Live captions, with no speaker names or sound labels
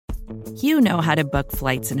You know how to book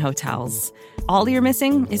flights and hotels. All you're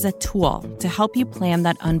missing is a tool to help you plan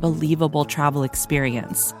that unbelievable travel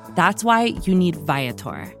experience. That's why you need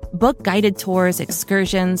Viator. Book guided tours,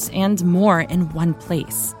 excursions, and more in one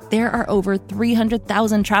place. There are over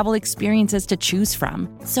 300,000 travel experiences to choose from,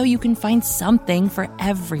 so you can find something for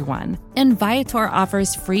everyone. And Viator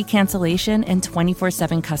offers free cancellation and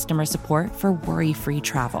 24/7 customer support for worry-free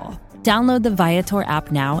travel. Download the Viator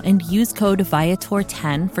app now and use code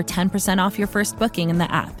Viator10 for 10% off your first booking in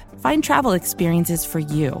the app. Find travel experiences for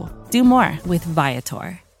you. Do more with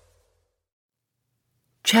Viator.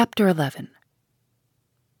 Chapter 11.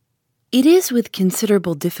 It is with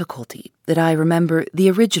considerable difficulty that I remember the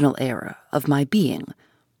original era of my being.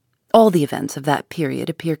 All the events of that period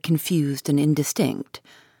appear confused and indistinct.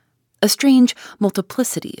 A strange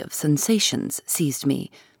multiplicity of sensations seized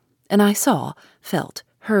me, and I saw, felt,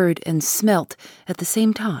 heard, and smelt at the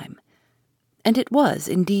same time. And it was,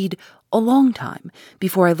 indeed, a long time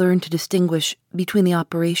before I learned to distinguish between the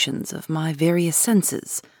operations of my various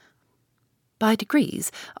senses. By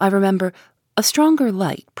degrees, I remember, a stronger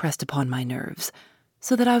light pressed upon my nerves,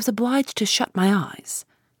 so that I was obliged to shut my eyes.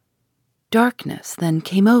 Darkness then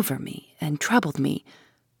came over me and troubled me,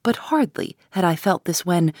 but hardly had I felt this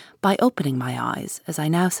when, by opening my eyes, as I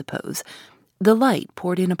now suppose, the light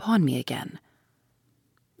poured in upon me again.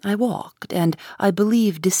 I walked, and, I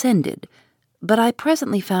believe, descended, but I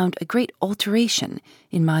presently found a great alteration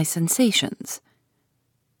in my sensations.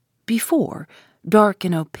 Before, dark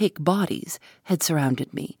and opaque bodies had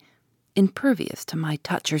surrounded me, impervious to my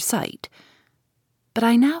touch or sight, but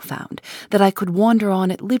I now found that I could wander on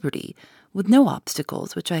at liberty, with no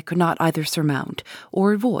obstacles which I could not either surmount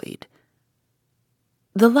or avoid.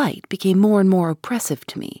 The light became more and more oppressive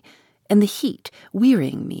to me, and the heat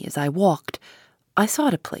wearying me as I walked, I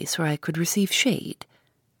sought a place where I could receive shade.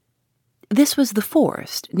 This was the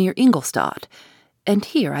forest near Ingolstadt, and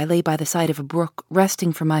here I lay by the side of a brook,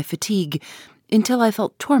 resting from my fatigue, until I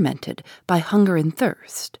felt tormented by hunger and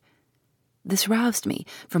thirst. This roused me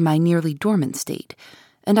from my nearly dormant state,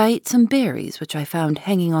 and I ate some berries which I found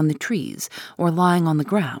hanging on the trees or lying on the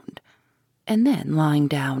ground, and then, lying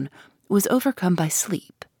down, was overcome by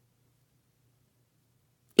sleep.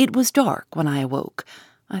 It was dark when I awoke.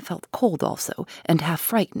 I felt cold also, and half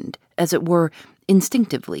frightened, as it were,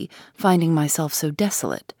 instinctively, finding myself so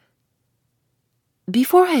desolate.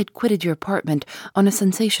 Before I had quitted your apartment on a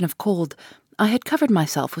sensation of cold, I had covered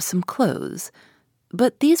myself with some clothes,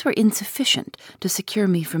 but these were insufficient to secure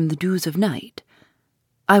me from the dews of night.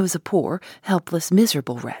 I was a poor, helpless,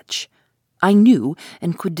 miserable wretch. I knew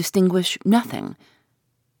and could distinguish nothing,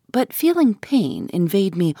 but feeling pain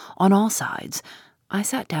invade me on all sides, I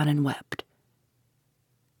sat down and wept.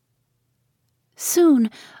 Soon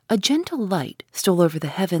a gentle light stole over the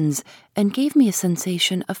heavens and gave me a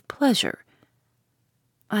sensation of pleasure.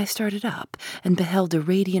 I started up and beheld a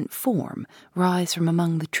radiant form rise from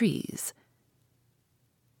among the trees.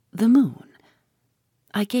 The moon.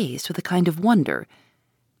 I gazed with a kind of wonder.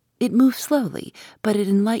 It moved slowly, but it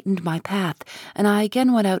enlightened my path, and I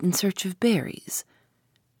again went out in search of berries.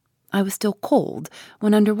 I was still cold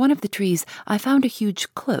when under one of the trees I found a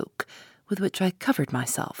huge cloak, with which I covered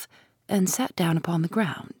myself, and sat down upon the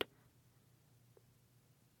ground.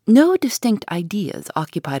 No distinct ideas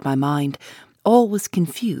occupied my mind. All was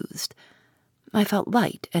confused. I felt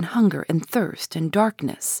light and hunger and thirst and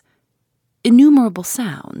darkness. Innumerable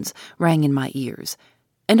sounds rang in my ears,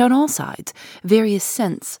 and on all sides various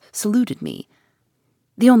scents saluted me.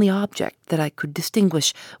 The only object that I could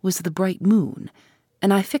distinguish was the bright moon,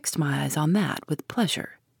 and I fixed my eyes on that with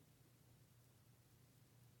pleasure.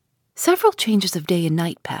 Several changes of day and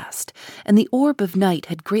night passed, and the orb of night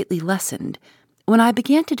had greatly lessened, when I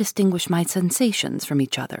began to distinguish my sensations from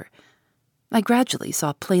each other. I gradually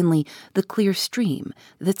saw plainly the clear stream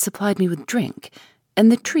that supplied me with drink,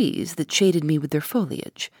 and the trees that shaded me with their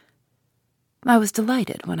foliage. I was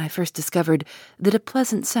delighted when I first discovered that a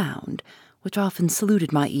pleasant sound, which often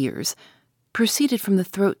saluted my ears, proceeded from the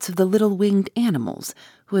throats of the little winged animals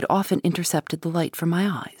who had often intercepted the light from my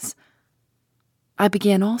eyes. I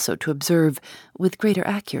began also to observe, with greater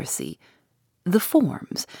accuracy, the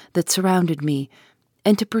forms that surrounded me,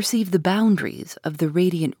 and to perceive the boundaries of the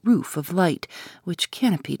radiant roof of light which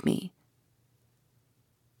canopied me.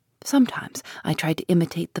 Sometimes I tried to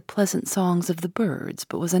imitate the pleasant songs of the birds,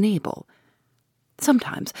 but was unable.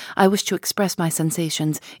 Sometimes I wished to express my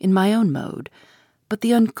sensations in my own mode, but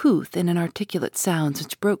the uncouth and inarticulate sounds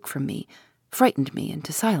which broke from me frightened me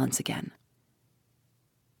into silence again.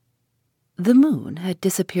 The moon had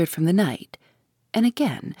disappeared from the night, and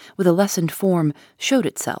again, with a lessened form, showed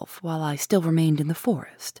itself while I still remained in the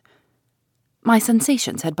forest. My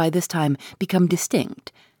sensations had by this time become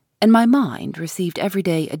distinct, and my mind received every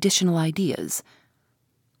day additional ideas.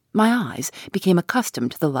 My eyes became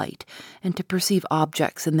accustomed to the light and to perceive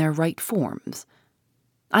objects in their right forms.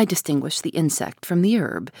 I distinguished the insect from the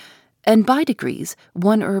herb, and by degrees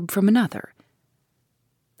one herb from another.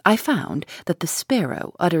 I found that the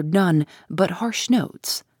sparrow uttered none but harsh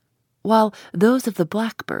notes, while those of the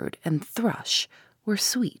blackbird and thrush were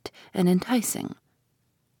sweet and enticing.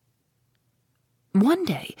 One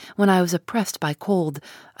day, when I was oppressed by cold,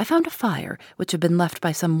 I found a fire which had been left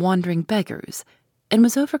by some wandering beggars, and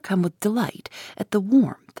was overcome with delight at the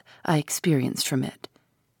warmth I experienced from it.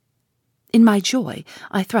 In my joy,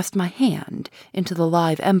 I thrust my hand into the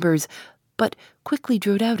live embers, but quickly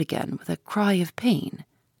drew it out again with a cry of pain.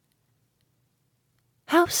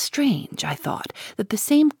 How strange, I thought, that the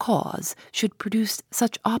same cause should produce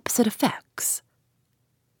such opposite effects.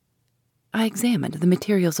 I examined the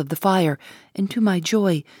materials of the fire, and to my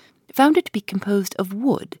joy, found it to be composed of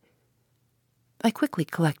wood. I quickly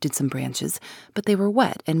collected some branches, but they were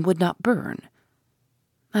wet and would not burn.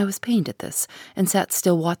 I was pained at this, and sat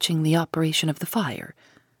still watching the operation of the fire.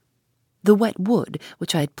 The wet wood,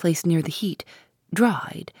 which I had placed near the heat,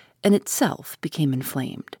 dried, and itself became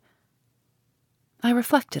inflamed. I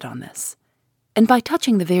reflected on this, and by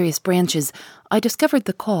touching the various branches, I discovered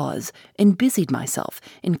the cause and busied myself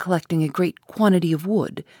in collecting a great quantity of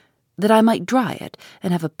wood, that I might dry it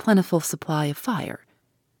and have a plentiful supply of fire.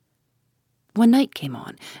 When night came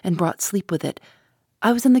on and brought sleep with it,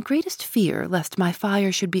 I was in the greatest fear lest my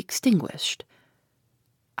fire should be extinguished.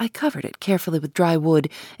 I covered it carefully with dry wood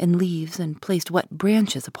and leaves and placed wet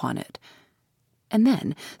branches upon it, and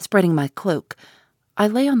then, spreading my cloak, I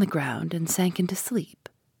lay on the ground and sank into sleep.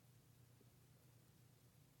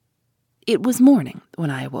 It was morning when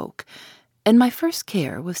I awoke, and my first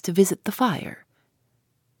care was to visit the fire.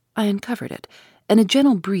 I uncovered it, and a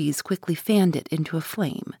gentle breeze quickly fanned it into a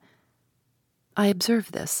flame. I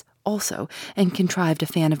observed this, also, and contrived a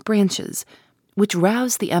fan of branches, which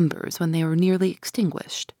roused the embers when they were nearly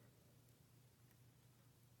extinguished.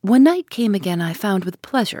 When night came again, I found with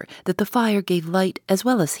pleasure that the fire gave light as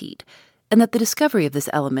well as heat, and that the discovery of this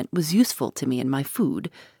element was useful to me in my food,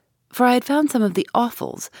 for I had found some of the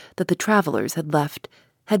offals that the travelers had left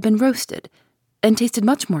had been roasted, and tasted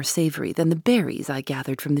much more savory than the berries I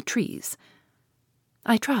gathered from the trees.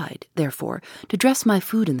 I tried, therefore, to dress my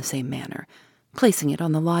food in the same manner, placing it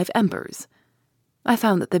on the live embers. I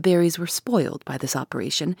found that the berries were spoiled by this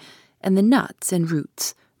operation, and the nuts and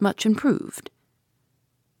roots much improved.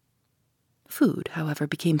 Food, however,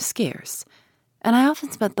 became scarce, and I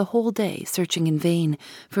often spent the whole day searching in vain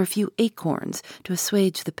for a few acorns to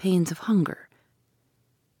assuage the pains of hunger.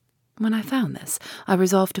 When I found this, I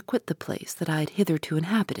resolved to quit the place that I had hitherto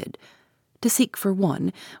inhabited, to seek for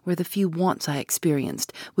one where the few wants I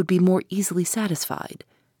experienced would be more easily satisfied.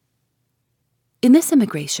 In this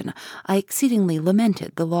emigration, I exceedingly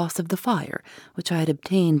lamented the loss of the fire, which I had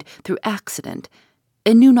obtained through accident,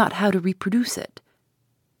 and knew not how to reproduce it.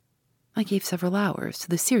 I gave several hours to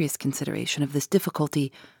the serious consideration of this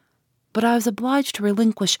difficulty, but I was obliged to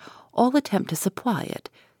relinquish all attempt to supply it,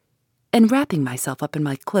 and wrapping myself up in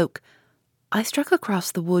my cloak, I struck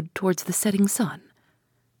across the wood towards the setting sun.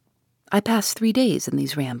 I passed 3 days in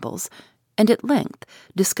these rambles, and at length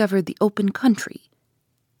discovered the open country.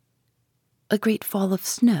 A great fall of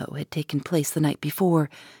snow had taken place the night before,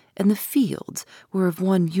 and the fields were of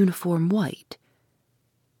one uniform white.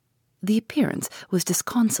 The appearance was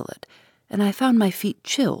disconsolate, and I found my feet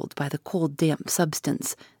chilled by the cold, damp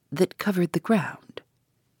substance that covered the ground.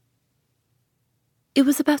 It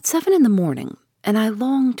was about 7 in the morning, and I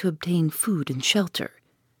longed to obtain food and shelter.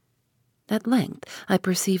 At length I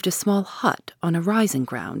perceived a small hut on a rising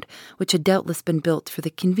ground, which had doubtless been built for the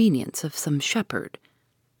convenience of some shepherd.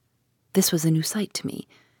 This was a new sight to me,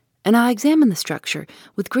 and I examined the structure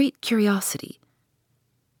with great curiosity.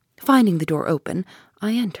 Finding the door open,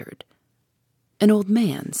 I entered. An old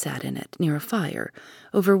man sat in it near a fire,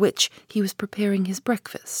 over which he was preparing his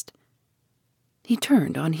breakfast. He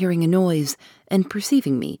turned on hearing a noise, and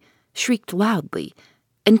perceiving me, shrieked loudly,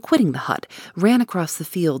 and quitting the hut, ran across the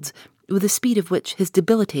fields with a speed of which his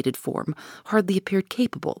debilitated form hardly appeared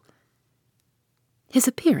capable. His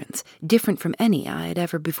appearance different from any I had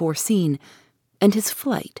ever before seen, and his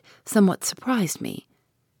flight somewhat surprised me.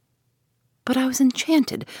 But I was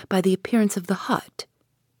enchanted by the appearance of the hut.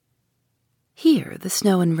 Here the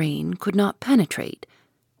snow and rain could not penetrate.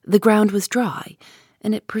 The ground was dry,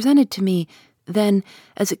 and it presented to me then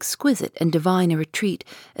as exquisite and divine a retreat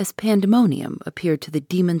as pandemonium appeared to the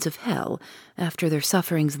demons of hell after their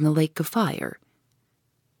sufferings in the lake of fire.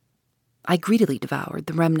 I greedily devoured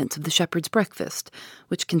the remnants of the shepherd's breakfast,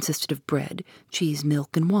 which consisted of bread, cheese,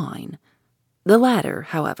 milk, and wine. The latter,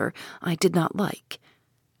 however, I did not like.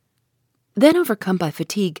 Then, overcome by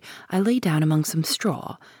fatigue, I lay down among some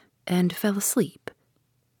straw and fell asleep.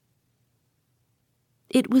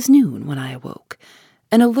 It was noon when I awoke,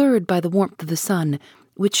 and allured by the warmth of the sun,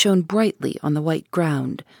 which shone brightly on the white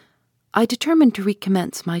ground, I determined to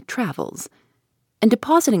recommence my travels, and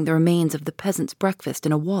depositing the remains of the peasant's breakfast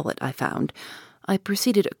in a wallet I found, I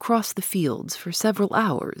proceeded across the fields for several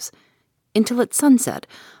hours, until at sunset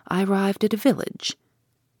I arrived at a village.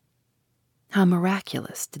 How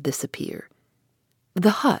miraculous did this appear!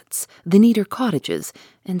 The huts, the neater cottages,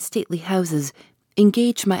 and stately houses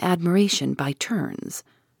engaged my admiration by turns.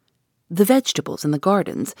 The vegetables in the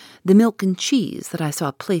gardens, the milk and cheese that I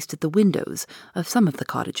saw placed at the windows of some of the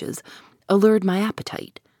cottages, allured my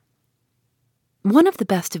appetite. One of the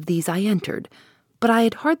best of these I entered, but I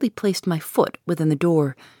had hardly placed my foot within the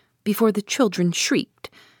door before the children shrieked,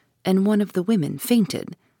 and one of the women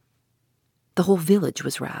fainted. The whole village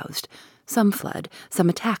was roused. Some fled, some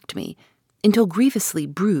attacked me, until grievously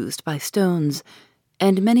bruised by stones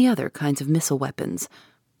and many other kinds of missile weapons,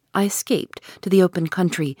 I escaped to the open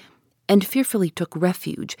country and fearfully took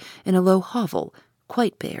refuge in a low hovel,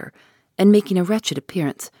 quite bare, and making a wretched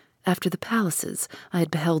appearance after the palaces I had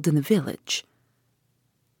beheld in the village.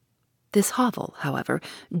 This hovel, however,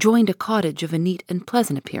 joined a cottage of a neat and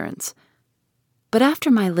pleasant appearance, but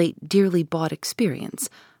after my late dearly bought experience,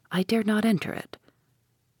 I dared not enter it.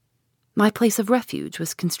 My place of refuge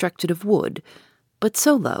was constructed of wood, but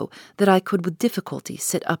so low that I could with difficulty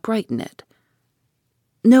sit upright in it.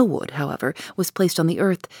 No wood, however, was placed on the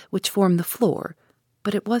earth which formed the floor,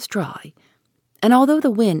 but it was dry, and although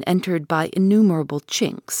the wind entered by innumerable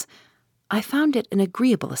chinks, I found it an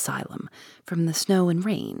agreeable asylum from the snow and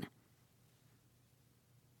rain.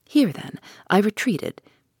 Here, then, I retreated,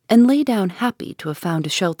 and lay down happy to have found a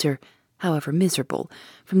shelter, however miserable,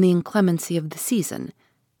 from the inclemency of the season,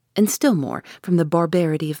 and still more from the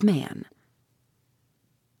barbarity of man.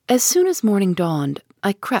 As soon as morning dawned,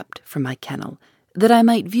 I crept from my kennel, that I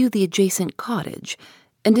might view the adjacent cottage,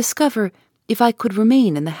 and discover if I could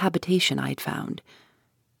remain in the habitation I had found.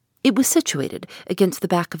 It was situated against the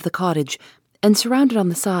back of the cottage, and surrounded on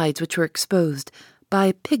the sides, which were exposed, by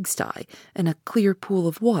a pigsty and a clear pool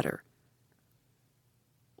of water.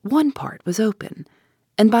 One part was open,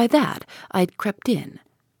 and by that I had crept in.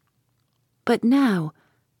 But now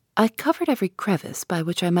I covered every crevice by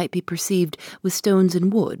which I might be perceived with stones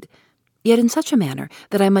and wood, yet in such a manner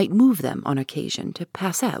that I might move them on occasion to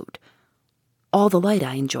pass out. All the light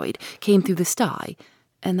I enjoyed came through the sty,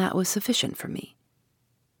 and that was sufficient for me.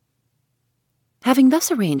 Having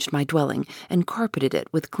thus arranged my dwelling and carpeted it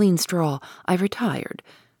with clean straw, I retired,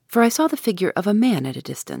 for I saw the figure of a man at a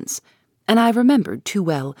distance, and I remembered too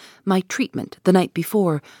well my treatment the night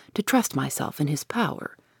before to trust myself in his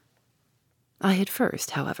power. I had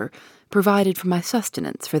first, however, provided for my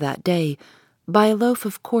sustenance for that day by a loaf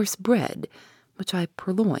of coarse bread, which I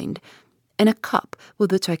purloined, and a cup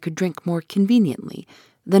with which I could drink more conveniently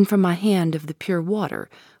than from my hand of the pure water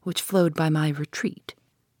which flowed by my retreat.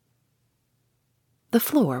 The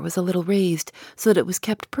floor was a little raised so that it was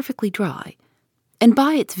kept perfectly dry, and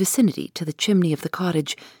by its vicinity to the chimney of the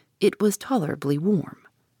cottage it was tolerably warm.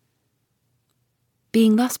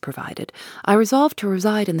 Being thus provided, I resolved to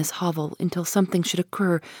reside in this hovel until something should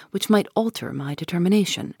occur which might alter my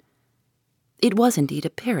determination. It was indeed a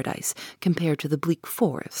paradise compared to the bleak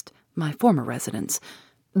forest, my former residence,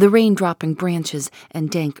 the rain-dropping branches and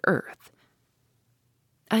dank earth.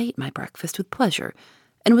 I ate my breakfast with pleasure,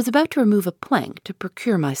 and was about to remove a plank to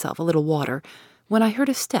procure myself a little water, when I heard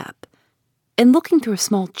a step, and looking through a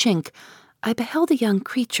small chink, I beheld a young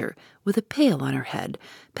creature with a pail on her head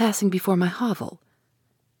passing before my hovel.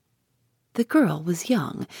 The girl was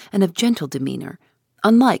young and of gentle demeanor,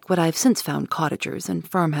 unlike what I have since found cottagers and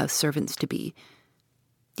farmhouse servants to be.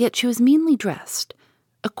 Yet she was meanly dressed,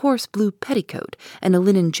 a coarse blue petticoat and a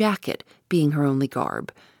linen jacket being her only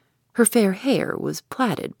garb. Her fair hair was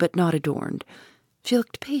plaited but not adorned. She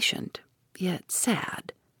looked patient, yet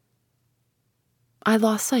sad. I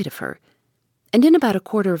lost sight of her, and in about a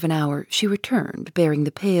quarter of an hour she returned, bearing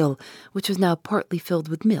the pail, which was now partly filled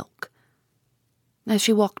with milk. As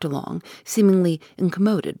she walked along, seemingly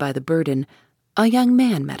incommoded by the burden, a young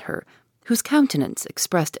man met her, whose countenance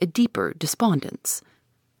expressed a deeper despondence.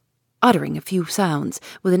 Uttering a few sounds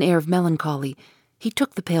with an air of melancholy, he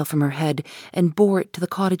took the pail from her head and bore it to the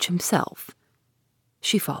cottage himself.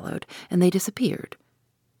 She followed, and they disappeared.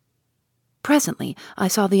 Presently I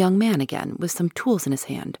saw the young man again, with some tools in his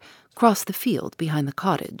hand, cross the field behind the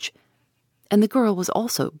cottage, and the girl was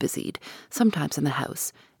also busied, sometimes in the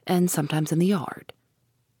house and sometimes in the yard.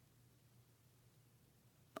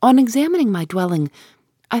 On examining my dwelling,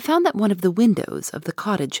 I found that one of the windows of the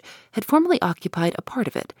cottage had formerly occupied a part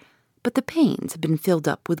of it, but the panes had been filled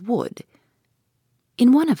up with wood.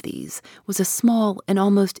 In one of these was a small and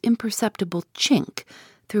almost imperceptible chink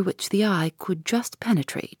through which the eye could just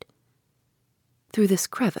penetrate. Through this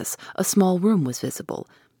crevice a small room was visible,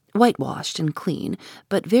 whitewashed and clean,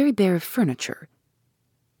 but very bare of furniture.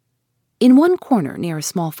 In one corner near a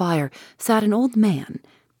small fire sat an old man,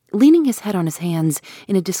 leaning his head on his hands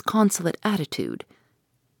in a disconsolate attitude.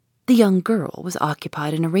 The young girl was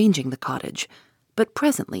occupied in arranging the cottage, but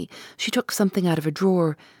presently she took something out of a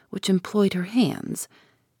drawer which employed her hands,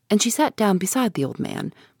 and she sat down beside the old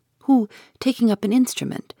man, who, taking up an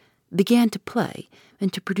instrument, began to play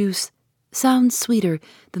and to produce sounds sweeter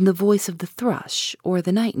than the voice of the thrush or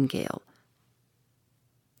the nightingale.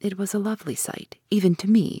 It was a lovely sight, even to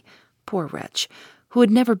me, poor wretch, who had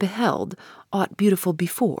never beheld aught beautiful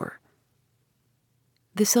before.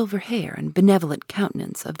 The silver hair and benevolent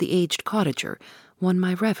countenance of the aged cottager won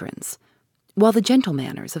my reverence, while the gentle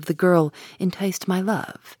manners of the girl enticed my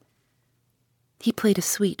love. He played a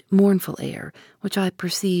sweet, mournful air, which I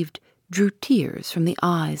perceived drew tears from the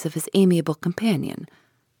eyes of his amiable companion,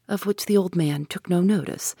 of which the old man took no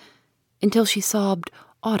notice, until she sobbed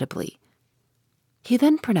audibly. He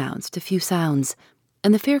then pronounced a few sounds,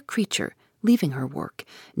 and the fair creature, leaving her work,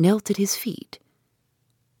 knelt at his feet.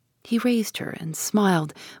 He raised her and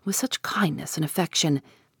smiled with such kindness and affection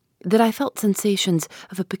that I felt sensations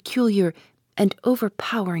of a peculiar and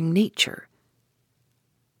overpowering nature.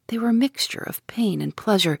 They were a mixture of pain and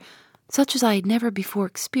pleasure, such as I had never before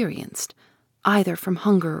experienced, either from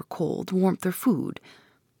hunger or cold, warmth or food,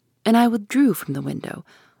 and I withdrew from the window,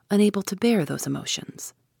 unable to bear those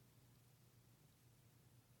emotions.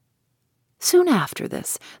 Soon after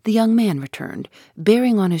this, the young man returned,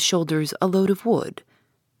 bearing on his shoulders a load of wood.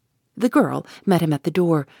 The girl met him at the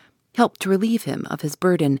door, helped to relieve him of his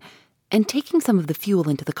burden, and taking some of the fuel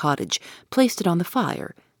into the cottage, placed it on the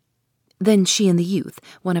fire. Then she and the youth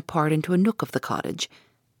went apart into a nook of the cottage,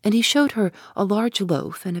 and he showed her a large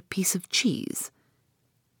loaf and a piece of cheese.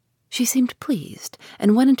 She seemed pleased,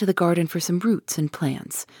 and went into the garden for some roots and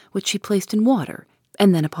plants, which she placed in water,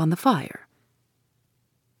 and then upon the fire.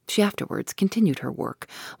 She afterwards continued her work,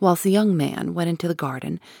 whilst the young man went into the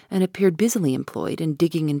garden and appeared busily employed in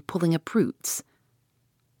digging and pulling up roots.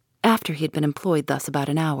 After he had been employed thus about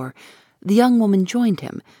an hour, the young woman joined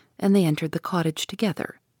him, and they entered the cottage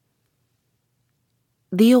together.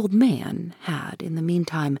 The old man had, in the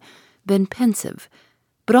meantime, been pensive,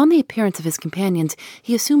 but on the appearance of his companions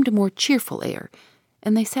he assumed a more cheerful air,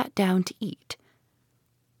 and they sat down to eat.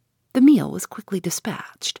 The meal was quickly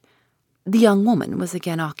dispatched. The young woman was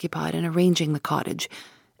again occupied in arranging the cottage,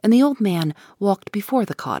 and the old man walked before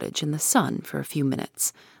the cottage in the sun for a few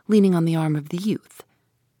minutes, leaning on the arm of the youth.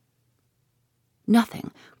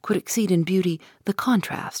 Nothing could exceed in beauty the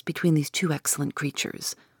contrast between these two excellent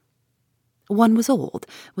creatures. One was old,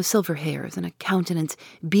 with silver hairs and a countenance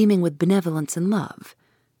beaming with benevolence and love.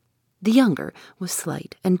 The younger was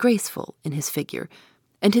slight and graceful in his figure,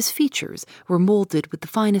 and his features were molded with the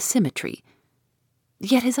finest symmetry.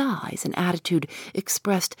 Yet his eyes and attitude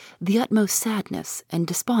expressed the utmost sadness and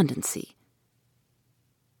despondency.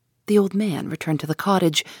 The old man returned to the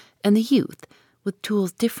cottage, and the youth, with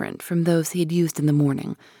tools different from those he had used in the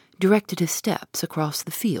morning, directed his steps across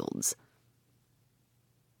the fields.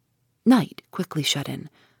 Night quickly shut in,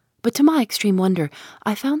 but to my extreme wonder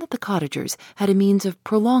I found that the cottagers had a means of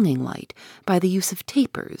prolonging light by the use of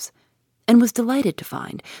tapers, and was delighted to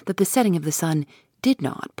find that the setting of the sun did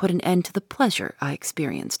not put an end to the pleasure I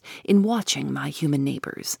experienced in watching my human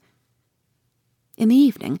neighbors. In the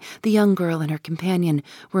evening, the young girl and her companion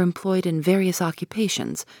were employed in various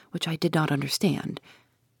occupations which I did not understand,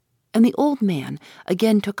 and the old man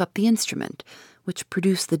again took up the instrument which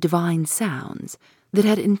produced the divine sounds that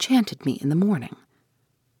had enchanted me in the morning.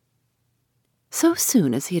 So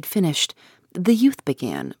soon as he had finished, the youth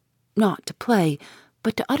began, not to play,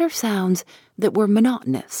 but to utter sounds that were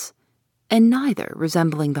monotonous, and neither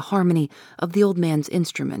resembling the harmony of the old man's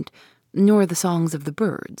instrument, nor the songs of the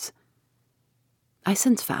birds. I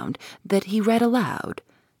since found that he read aloud,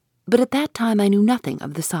 but at that time I knew nothing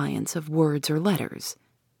of the science of words or letters.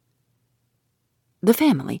 The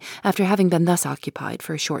family, after having been thus occupied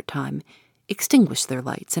for a short time, extinguished their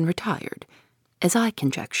lights and retired, as I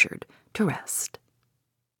conjectured, to rest.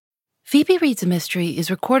 Phoebe Reads a Mystery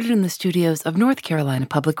is recorded in the studios of North Carolina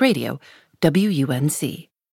Public Radio, WUNC.